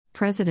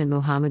President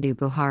Muhammadu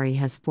Buhari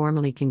has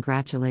formally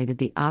congratulated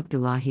the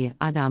Abdullahi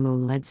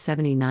Adamu-led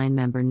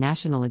 79-member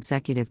National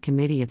Executive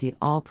Committee of the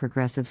All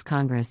Progressives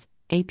Congress,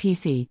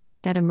 APC,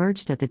 that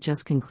emerged at the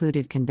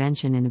just-concluded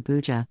convention in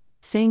Abuja,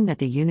 saying that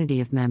the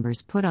unity of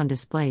members put on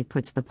display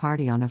puts the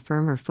party on a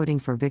firmer footing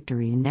for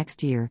victory in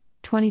next year,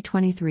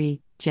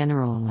 2023,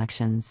 general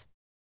elections.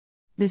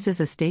 This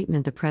is a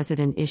statement the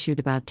president issued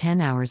about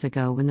 10 hours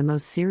ago when the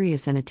most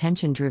serious and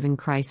attention-driven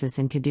crisis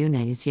in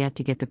Kaduna is yet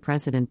to get the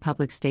president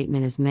public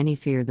statement, as many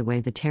fear the way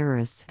the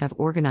terrorists have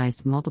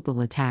organized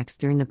multiple attacks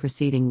during the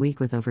preceding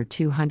week, with over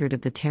 200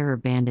 of the terror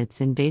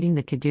bandits invading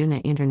the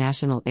Kaduna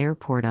International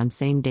Airport on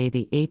same day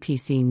the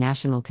APC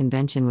National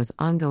Convention was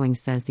ongoing,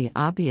 says the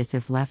obvious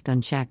if left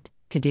unchecked.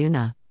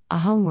 Kaduna, a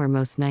home where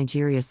most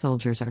Nigeria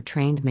soldiers are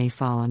trained, may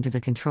fall under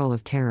the control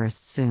of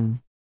terrorists soon.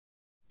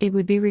 It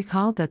would be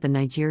recalled that the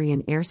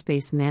Nigerian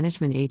Airspace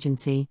Management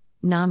Agency,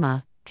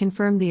 NAMA,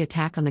 confirmed the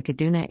attack on the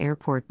Kaduna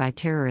airport by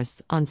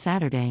terrorists on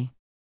Saturday.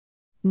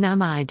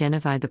 NAMA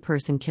identified the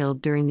person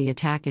killed during the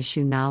attack as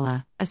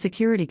Shunala, a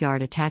security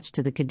guard attached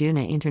to the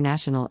Kaduna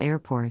International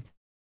Airport.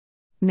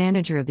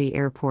 Manager of the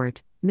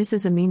airport,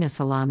 Mrs. Amina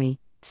Salami,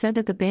 said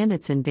that the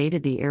bandits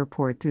invaded the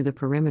airport through the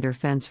perimeter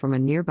fence from a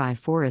nearby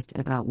forest at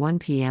about 1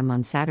 p.m.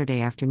 on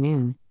Saturday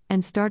afternoon,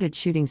 and started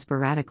shooting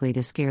sporadically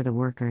to scare the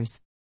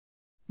workers.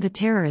 The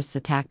terrorists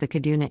attacked the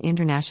Kaduna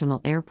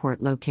International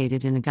Airport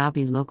located in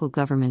Agabi local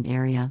government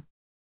area.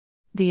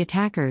 The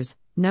attackers,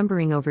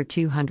 numbering over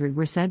 200,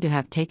 were said to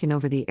have taken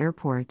over the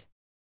airport.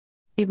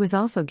 It was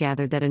also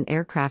gathered that an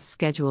aircraft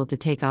scheduled to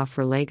take off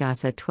for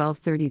Lagos at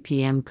 12:30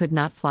 p.m. could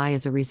not fly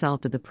as a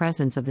result of the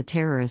presence of the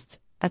terrorists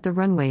at the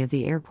runway of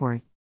the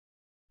airport.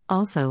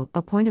 Also,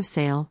 a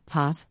point-of-sale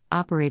 (POS)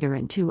 operator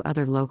and 2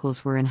 other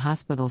locals were in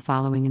hospital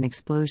following an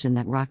explosion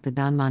that rocked the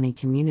Danmani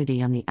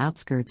community on the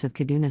outskirts of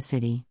Kaduna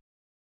City.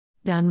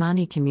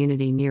 Danmani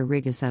community near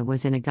Rigasa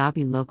was in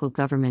Agabi local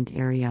government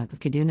area of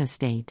Kaduna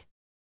State.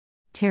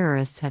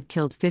 Terrorists had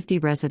killed 50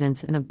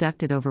 residents and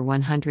abducted over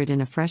 100 in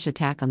a fresh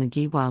attack on the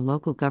Giwa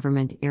local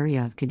government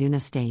area of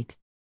Kaduna State.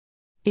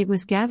 It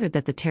was gathered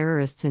that the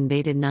terrorists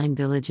invaded 9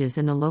 villages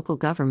in the local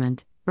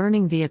government,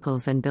 burning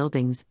vehicles and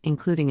buildings,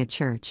 including a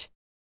church.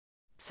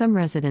 Some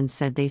residents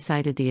said they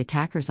sighted the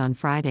attackers on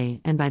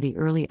Friday, and by the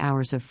early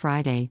hours of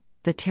Friday,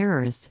 the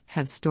terrorists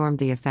have stormed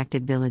the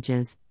affected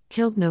villages,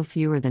 killed no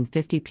fewer than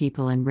 50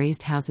 people and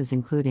razed houses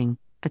including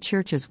a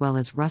church, as well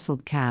as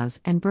rustled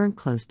cows, and burnt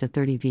close to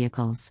 30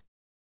 vehicles.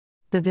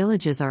 The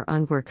villages are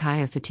Ungwer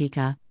Kaya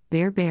Fatika,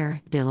 Bear,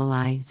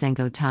 Dilalai,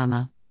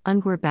 Zengotama,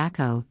 Ungwer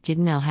Bako,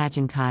 Gidan El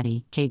Hajjan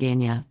Kadi,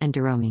 Kadanya, and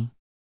Doromi.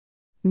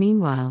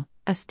 Meanwhile,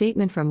 a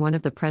statement from one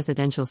of the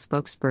presidential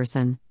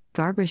spokesperson,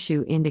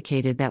 Garbashu,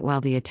 indicated that while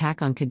the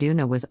attack on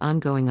Kaduna was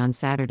ongoing on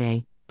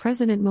Saturday,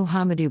 President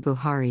Muhammadu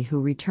Buhari, who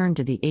returned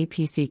to the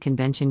APC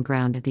convention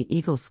ground at the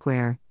Eagle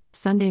Square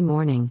Sunday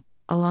morning,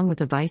 along with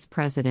the Vice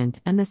President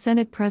and the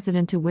Senate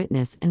President to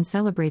witness and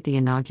celebrate the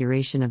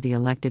inauguration of the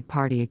elected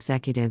party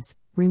executives,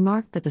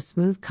 remarked that the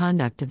smooth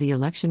conduct of the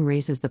election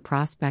raises the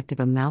prospect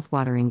of a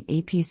mouthwatering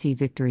APC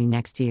victory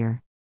next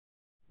year.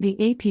 The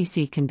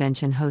APC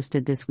convention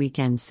hosted this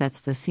weekend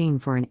sets the scene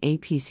for an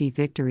APC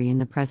victory in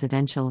the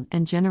presidential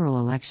and general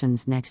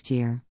elections next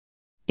year.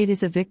 It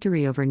is a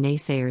victory over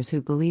naysayers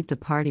who believed the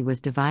party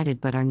was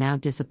divided but are now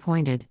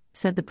disappointed,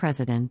 said the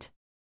president.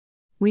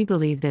 We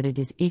believe that it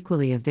is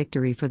equally a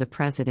victory for the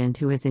president,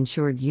 who has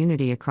ensured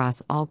unity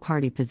across all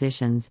party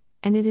positions,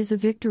 and it is a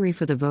victory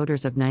for the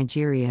voters of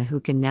Nigeria,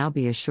 who can now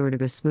be assured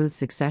of a smooth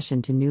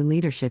succession to new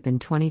leadership in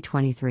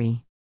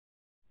 2023.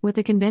 What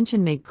the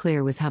convention made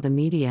clear was how the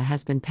media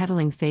has been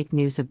peddling fake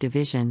news of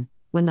division,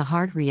 when the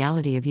hard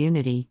reality of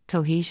unity,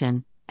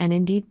 cohesion, and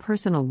indeed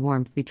personal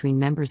warmth between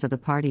members of the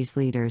party's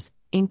leaders,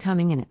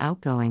 incoming and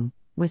outgoing,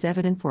 was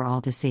evident for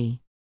all to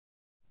see.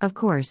 Of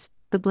course,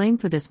 the blame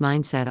for this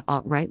mindset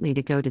ought rightly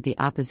to go to the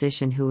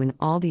opposition, who in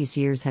all these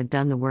years had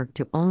done the work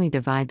to only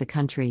divide the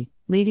country,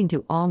 leading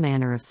to all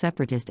manner of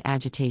separatist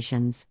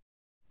agitations.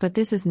 But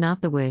this is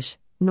not the wish,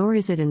 nor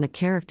is it in the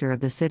character of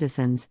the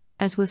citizens,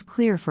 as was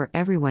clear for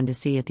everyone to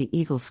see at the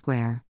Eagle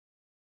Square.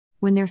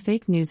 When their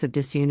fake news of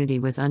disunity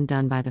was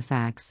undone by the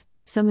facts,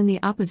 some in the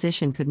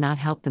opposition could not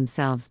help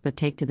themselves but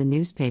take to the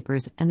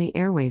newspapers and the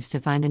airwaves to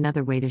find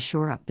another way to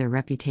shore up their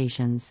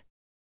reputations.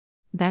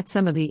 That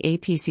some of the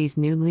APC's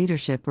new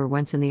leadership were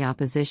once in the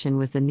opposition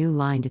was the new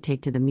line to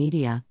take to the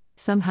media,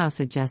 somehow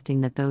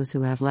suggesting that those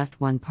who have left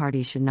one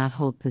party should not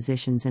hold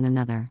positions in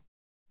another.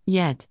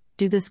 Yet,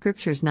 do the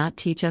scriptures not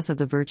teach us of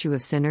the virtue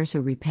of sinners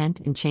who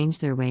repent and change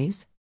their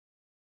ways?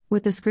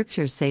 What the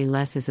scriptures say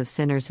less is of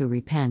sinners who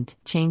repent,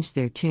 change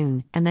their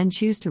tune, and then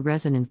choose to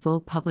resin in full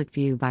public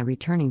view by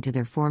returning to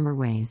their former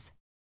ways.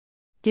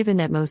 Given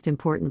that most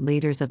important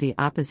leaders of the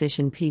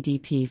opposition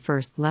PDP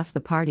first left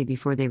the party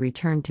before they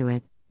returned to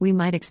it, we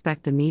might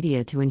expect the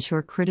media to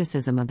ensure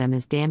criticism of them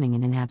as damning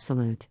and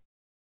inabsolute.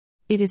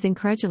 It is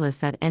incredulous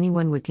that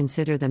anyone would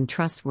consider them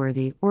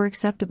trustworthy or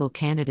acceptable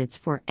candidates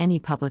for any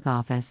public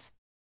office.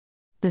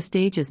 The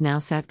stage is now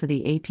set for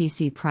the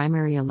APC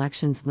primary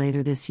elections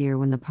later this year,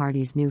 when the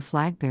party's new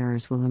flag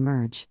bearers will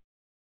emerge.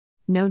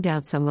 No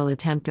doubt some will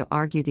attempt to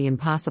argue the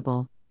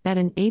impossible, that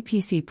an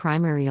APC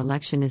primary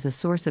election is a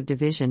source of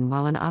division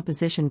while an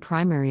opposition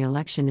primary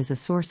election is a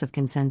source of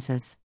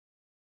consensus.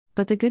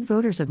 But the good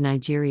voters of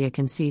Nigeria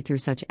can see through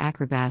such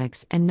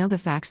acrobatics and know the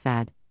facts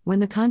that, when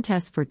the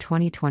contests for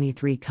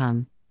 2023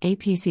 come,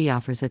 APC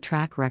offers a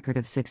track record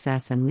of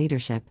success and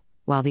leadership,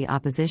 while the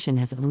opposition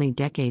has only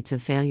decades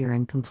of failure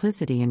and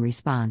complicity in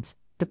response,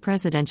 the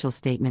presidential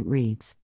statement reads.